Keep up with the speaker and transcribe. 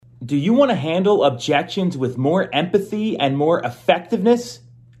Do you want to handle objections with more empathy and more effectiveness?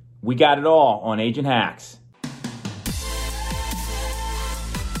 We got it all on Agent Hacks.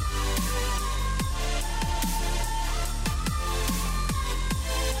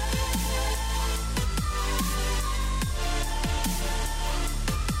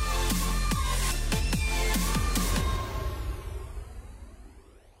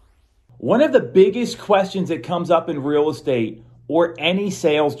 One of the biggest questions that comes up in real estate or any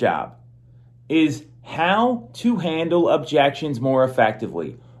sales job is how to handle objections more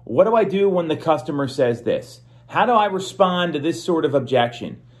effectively. What do I do when the customer says this? How do I respond to this sort of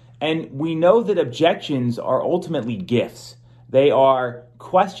objection? And we know that objections are ultimately gifts. They are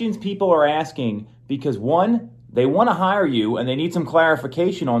questions people are asking because one, they want to hire you and they need some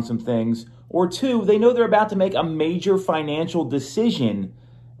clarification on some things, or two, they know they're about to make a major financial decision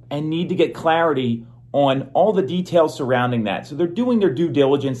and need to get clarity on all the details surrounding that. So they're doing their due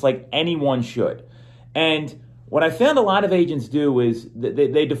diligence like anyone should. And what I found a lot of agents do is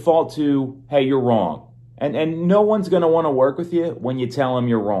they default to, hey, you're wrong. And no one's going to want to work with you when you tell them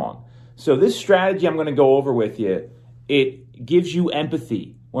you're wrong. So this strategy I'm going to go over with you, it gives you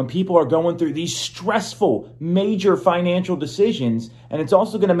empathy when people are going through these stressful, major financial decisions. And it's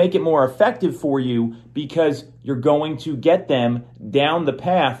also going to make it more effective for you because you're going to get them down the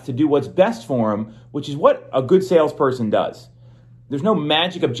path to do what's best for them, which is what a good salesperson does. There's no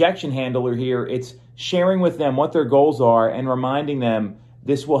magic objection handler here. It's sharing with them what their goals are and reminding them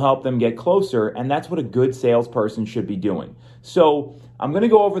this will help them get closer. And that's what a good salesperson should be doing. So I'm going to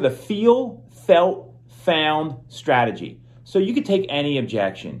go over the feel, felt, found strategy. So you could take any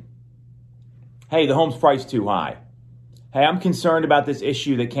objection. Hey, the home's priced too high. Hey, I'm concerned about this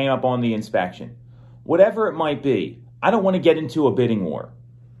issue that came up on the inspection. Whatever it might be, I don't want to get into a bidding war.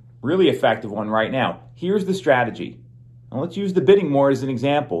 Really effective one right now. Here's the strategy. Now let's use the bidding war as an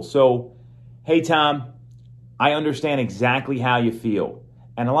example. So, hey Tom, I understand exactly how you feel.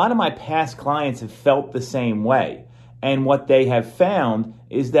 And a lot of my past clients have felt the same way. And what they have found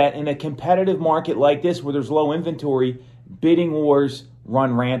is that in a competitive market like this where there's low inventory, bidding wars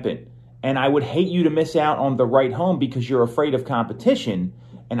run rampant. And I would hate you to miss out on the right home because you're afraid of competition.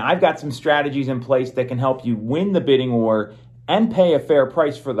 And I've got some strategies in place that can help you win the bidding war and pay a fair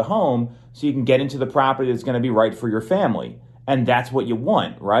price for the home so you can get into the property that's going to be right for your family. And that's what you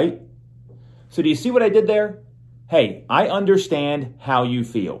want, right? So do you see what I did there? Hey, I understand how you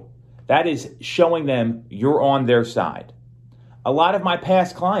feel. That is showing them you're on their side. A lot of my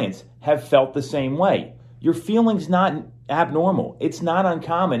past clients have felt the same way. Your feeling's not abnormal. It's not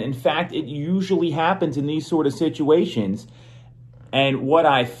uncommon. In fact, it usually happens in these sort of situations. And what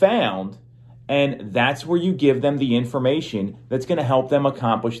I found, and that's where you give them the information that's going to help them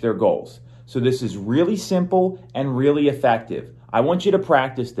accomplish their goals. So this is really simple and really effective. I want you to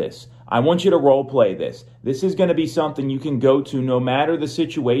practice this. I want you to role play this. This is going to be something you can go to no matter the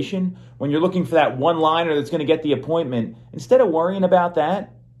situation. When you're looking for that one-liner that's going to get the appointment, instead of worrying about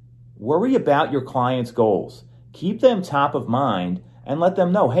that, worry about your client's goals. Keep them top of mind and let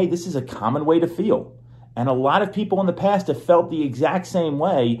them know, hey, this is a common way to feel. And a lot of people in the past have felt the exact same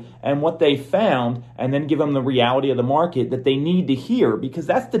way and what they found, and then give them the reality of the market that they need to hear, because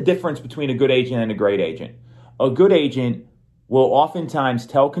that's the difference between a good agent and a great agent. A good agent will oftentimes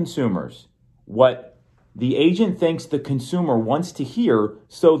tell consumers what the agent thinks the consumer wants to hear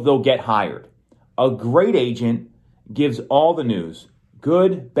so they'll get hired. A great agent gives all the news,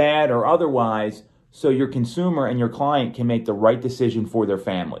 good, bad, or otherwise, so your consumer and your client can make the right decision for their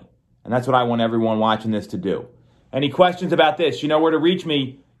family. And that's what I want everyone watching this to do. Any questions about this? You know where to reach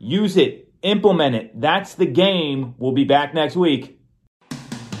me. Use it. Implement it. That's the game. We'll be back next week.